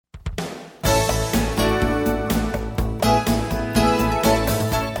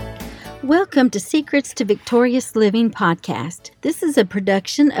Welcome to Secrets to Victorious Living podcast. This is a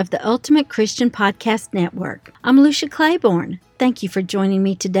production of the Ultimate Christian Podcast Network. I'm Lucia Claiborne. Thank you for joining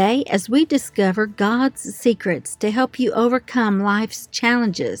me today as we discover God's secrets to help you overcome life's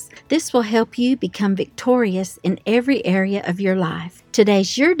challenges. This will help you become victorious in every area of your life.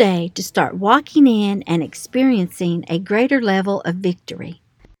 Today's your day to start walking in and experiencing a greater level of victory.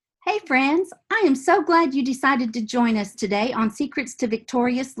 Hey friends, I am so glad you decided to join us today on Secrets to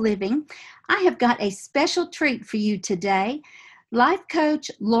Victorious Living. I have got a special treat for you today. Life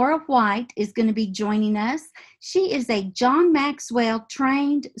coach Laura White is going to be joining us. She is a John Maxwell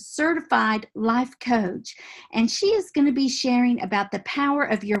trained, certified life coach, and she is going to be sharing about the power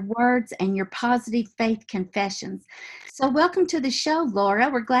of your words and your positive faith confessions. So welcome to the show, Laura.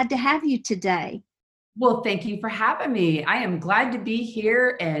 We're glad to have you today. Well, thank you for having me. I am glad to be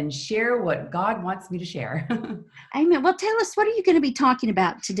here and share what God wants me to share. Amen. Well, tell us, what are you going to be talking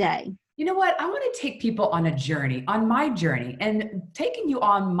about today? You know what? I want to take people on a journey, on my journey, and taking you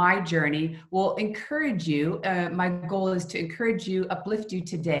on my journey will encourage you. My goal is to encourage you, uplift you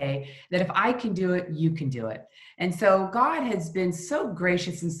today, that if I can do it, you can do it. And so God has been so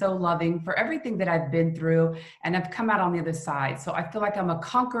gracious and so loving for everything that I've been through, and I've come out on the other side. So I feel like I'm a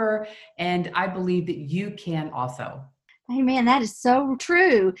conqueror, and I believe that you can also. Amen. That is so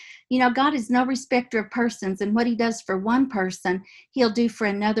true. You know, God is no respecter of persons, and what he does for one person, he'll do for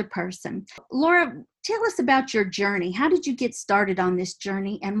another person. Laura, tell us about your journey. How did you get started on this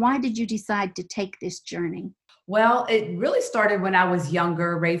journey, and why did you decide to take this journey? Well, it really started when I was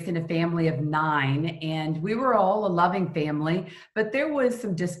younger, raised in a family of 9, and we were all a loving family, but there was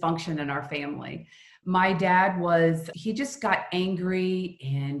some dysfunction in our family. My dad he just got angry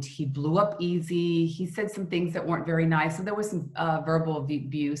and he blew up easy. He said some things that weren't very nice. So there was some verbal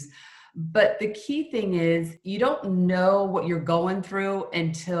abuse. But the key thing is you don't know what you're going through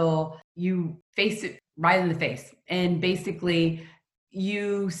until you face it right in the face. And basically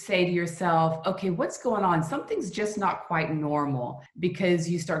you say to yourself, okay, what's going on? Something's just not quite normal, because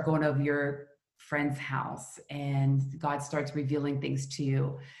you start going over your friend's house and God starts revealing things to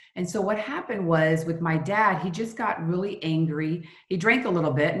you. And so what happened was with my dad, he just got really angry. He drank a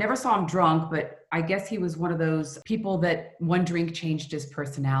little bit, never saw him drunk, but I guess he was one of those people that one drink changed his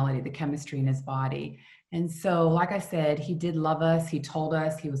personality, the chemistry in his body. And so, like I said, he did love us. He told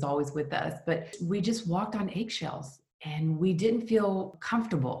us he was always with us, but we just walked on eggshells and we didn't feel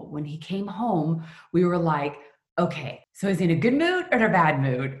comfortable. When he came home, we were like, okay, so is he in a good mood or in a bad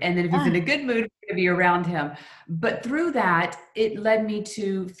mood? And then if he's in a good mood, we're going to be around him. But through that, it led me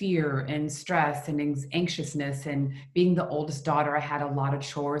to fear and stress and anxiousness. And being the oldest daughter, I had a lot of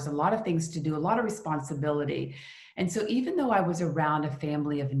chores, a lot of things to do, a lot of responsibility. And so even though I was around a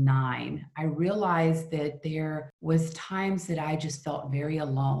family of 9, I realized that there was times that I just felt very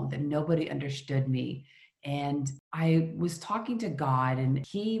alone, that nobody understood me. And I was talking to God, and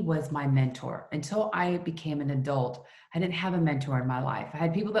he was my mentor. Until I became an adult, I didn't have a mentor in my life. I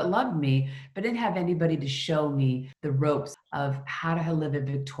had people that loved me, but didn't have anybody to show me the ropes of how to live a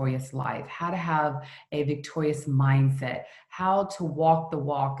victorious life, how to have a victorious mindset, how to walk the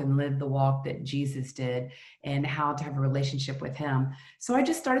walk and live the walk that Jesus did, and how to have a relationship with him. So I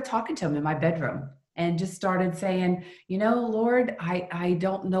just started talking to him in my bedroom and just started saying, you know, Lord, I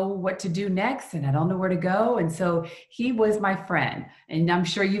don't know what to do next, and I don't know where to go. And so he was my friend. And I'm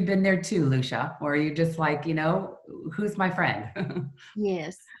sure you've been there too, Lucia, where you're just like, you know, who's my friend?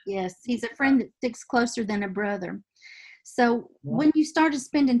 Yes. He's a friend that sticks closer than a brother. So when you started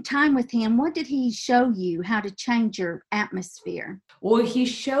spending time with him, what did he show you how to change your atmosphere? Well, he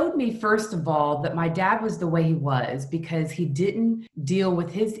showed me, first of all, that my dad was the way he was because he didn't deal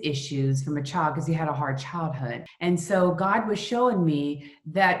with his issues from a child because he had a hard childhood. And so God was showing me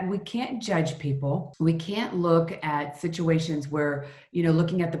that we can't judge people. We can't look at situations where, you know,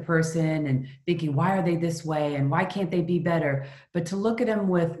 looking at the person and thinking, why are they this way? And why can't they be better? But to look at him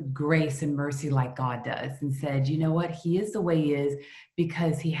with grace and mercy like God does, and said, you know what? He is the way he is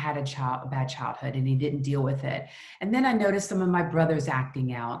because he had a bad childhood and he didn't deal with it. And then I noticed some of my brothers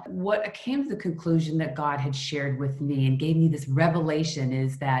acting out. What I came to the conclusion that God had shared with me and gave me this revelation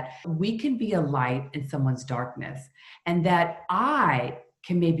is that we can be a light in someone's darkness, and that I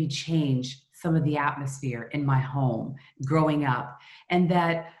can maybe change some of the atmosphere in my home growing up, and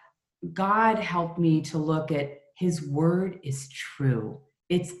that God helped me to look at his word is true.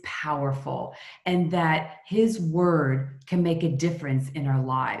 It's powerful, and that his word can make a difference in our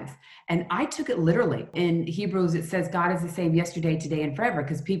lives. And I took it literally. In Hebrews, it says God is the same yesterday, today, and forever,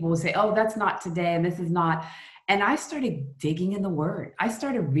 because people will say, oh, that's not today, and this is not. And I started digging in the word. I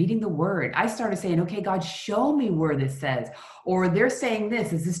started reading the word. I started saying, okay, God, show me where this says, or they're saying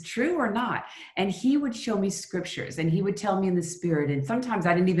this, is this true or not? And he would show me scriptures and he would tell me in the spirit. And sometimes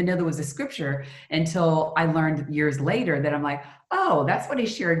I didn't even know there was a scripture until I learned years later that I'm like, oh, that's what he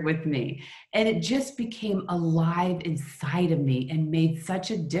shared with me. And it just became alive inside of me and made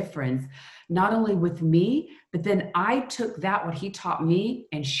such a difference, not only with me, but then I took that, what he taught me,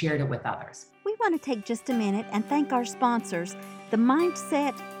 and shared it with others. We want to take just a minute and thank our sponsors, the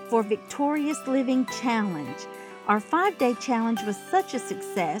Mindset for Victorious Living Challenge. Our 5-day challenge was such a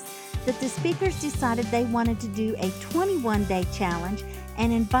success that the speakers decided they wanted to do a 21-day challenge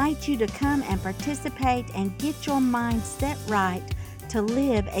and invite you to come and participate and get your mind set right to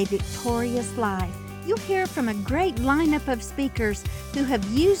live a victorious life. You'll hear from a great lineup of speakers who have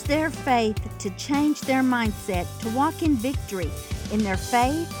used their faith to change their mindset to walk in victory in their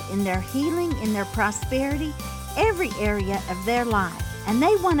faith, in their healing, in their prosperity, every area of their life. And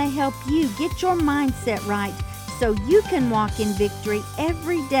they want to help you get your mindset right so you can walk in victory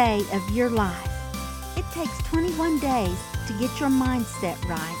every day of your life. It takes 21 days to get your mindset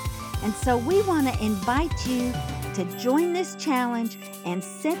right. And so we want to invite you to join this challenge and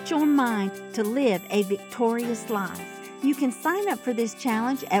set your mind to live a victorious life. You can sign up for this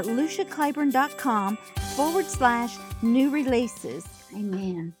challenge at LuciaClaiborne.com/new releases.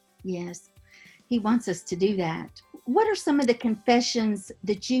 Amen. Yes, he wants us to do that. What are some of the confessions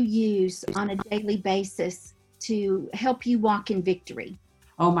that you use on a daily basis to help you walk in victory?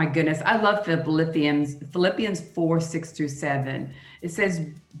 Oh my goodness. I love Philippians 4:6-7. It says,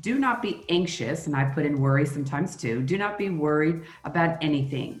 do not be anxious. And I put in worry sometimes too. Do not be worried about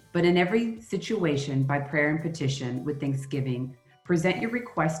anything, but in every situation by prayer and petition with thanksgiving, present your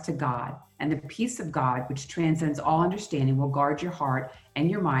requests to God, and the peace of God, which transcends all understanding, will guard your heart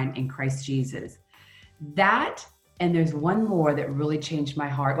and your mind in Christ Jesus. That, and there's one more that really changed my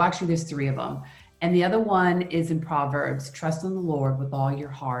heart. Well, actually there's 3 of them. And the other one is in Proverbs, trust in the Lord with all your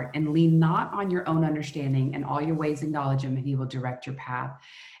heart and lean not on your own understanding, and all your ways acknowledge him and he will direct your path.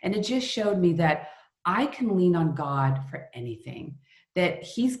 And it just showed me that I can lean on God for anything, that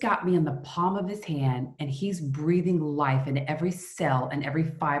he's got me in the palm of his hand and he's breathing life in every cell and every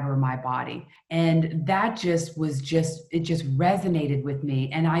fiber of my body. And that it just resonated with me.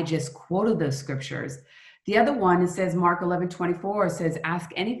 And I just quoted those scriptures. The other one, it says, Mark 11:24 says,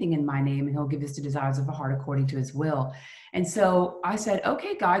 ask anything in my name and he'll give us the desires of the heart according to his will. And so I said,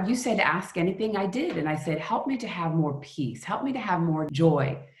 okay, God, you said ask anything. I did. And I said, help me to have more peace. Help me to have more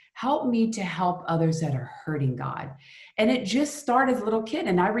joy. Help me to help others that are hurting, God. And it just started as a little kid.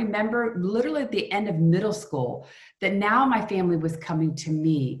 And I remember literally at the end of middle school that now my family was coming to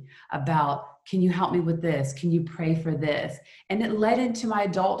me about, can you help me with this? Can you pray for this? And it led into my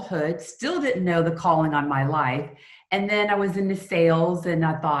adulthood. Still didn't know the calling on my life. And then I was into sales and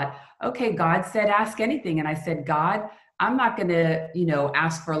I thought, okay, God said, ask anything. And I said, God, I'm not going to,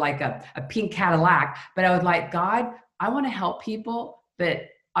 ask for like a pink Cadillac, but I was like, God, I want to help people,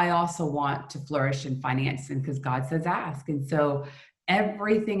 but I also want to flourish in finance, and because God says ask. And so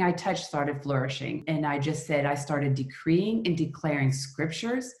everything I touched started flourishing. And I just said, I started decreeing and declaring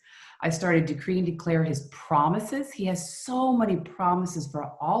scriptures. I started decree and declare his promises. He has so many promises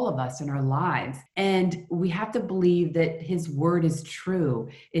for all of us in our lives. And we have to believe that his word is true.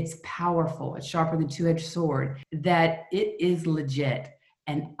 It's powerful. It's sharper than a two-edged sword, that it is legit.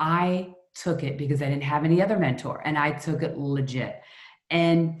 And I took it because I didn't have any other mentor, and I took it legit.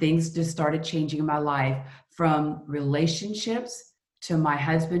 And things just started changing in my life, from relationships to my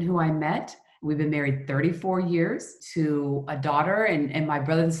husband who I met. We've been married 34 years, to a daughter, and my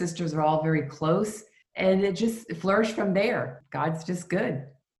brothers and sisters are all very close. And it just flourished from there. God's just good.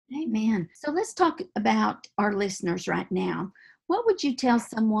 Amen. So let's talk about our listeners right now. What would you tell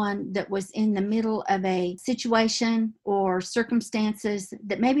someone that was in the middle of a situation or circumstances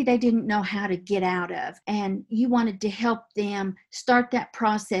that maybe they didn't know how to get out of, and you wanted to help them start that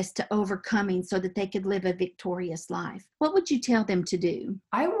process to overcoming so that they could live a victorious life? What would you tell them to do?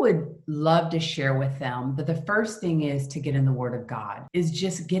 I would love to share with them that the first thing is to get in the Word of God, is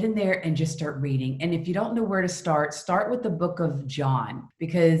just get in there and just start reading. And if you don't know where to start with the book of John,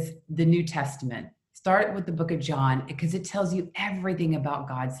 because the New Testament. Start with the book of John because it tells you everything about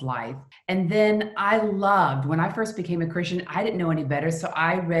God's life. And then I loved, when I first became a Christian, I didn't know any better. So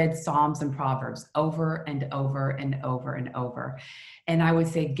I read Psalms and Proverbs over and over and over and over. And I would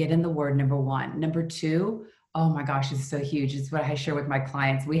say, get in the Word, number one. Number two, Oh my gosh, it's so huge. It's what I share with my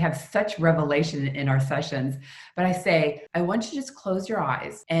clients. We have such revelation in our sessions, but I say, I want you to just close your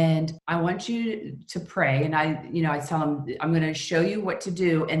eyes and I want you to pray. And I tell them, I'm going to show you what to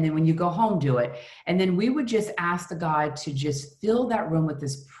do. And then when you go home, do it. And then we would just ask the God to just fill that room with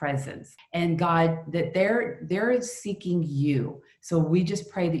his presence, and God, that they're seeking you. So we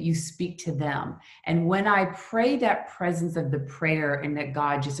just pray that you speak to them. And when I pray that presence of the prayer and that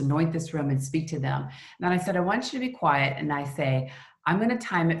God just anoint this room and speak to them, then I said, I want you to be quiet. And I say, I'm going to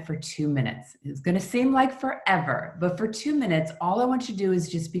time it for 2 minutes. It's going to seem like forever, but for 2 minutes, all I want you to do is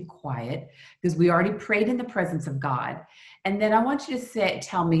just be quiet, because we already prayed in the presence of God. And then I want you to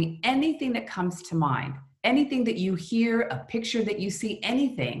tell me anything that comes to mind, anything that you hear, a picture that you see,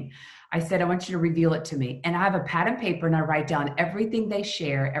 anything. I said, I want you to reveal it to me. And I have a pad and paper and I write down everything they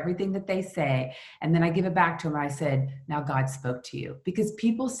share, everything that they say. And then I give it back to them. And I said, now God spoke to you. Because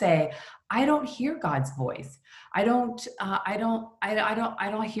people say, I don't hear God's voice. I don't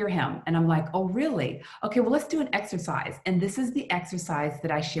hear him. And I'm like, oh, really? Okay, well, let's do an exercise. And this is the exercise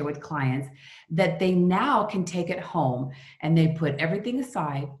that I share with clients, that they now can take it home and they put everything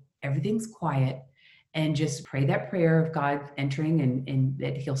aside, everything's quiet, and just pray that prayer of God entering and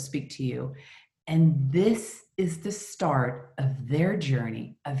that he'll speak to you. And this is the start of their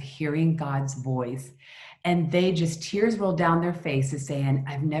journey of hearing God's voice. And they just, tears roll down their faces saying,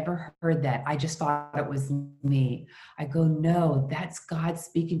 I've never heard that. I just thought it was me. I go, no, that's God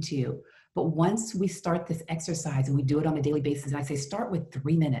speaking to you. But once we start this exercise and we do it on a daily basis, and I say, start with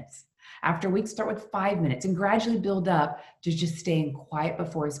 3 minutes. After a week, start with 5 minutes and gradually build up to just staying quiet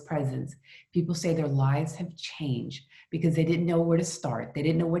before his presence. People say their lives have changed because they didn't know where to start. They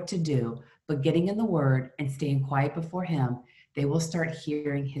didn't know what to do, but getting in the word and staying quiet before him, they will start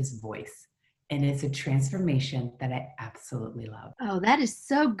hearing his voice. And it's a transformation that I absolutely love. Oh, that is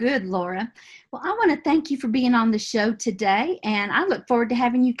so good, Laura. Well, I want to thank you for being on the show today. And I look forward to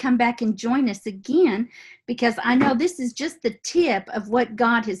having you come back and join us again, because I know this is just the tip of what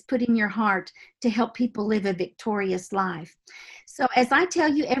God has put in your heart to help people live a victorious life. So as I tell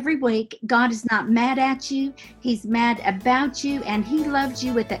you every week, God is not mad at you. He's mad about you, and he loves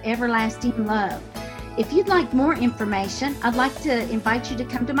you with an everlasting love. If you'd like more information, I'd like to invite you to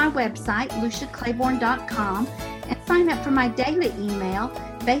come to my website, LuciaClayborn.com, and sign up for my daily email,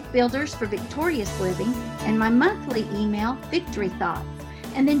 Faith Builders for Victorious Living, and my monthly email, Victory Thoughts.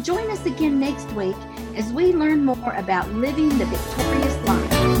 And then join us again next week as we learn more about living the victorious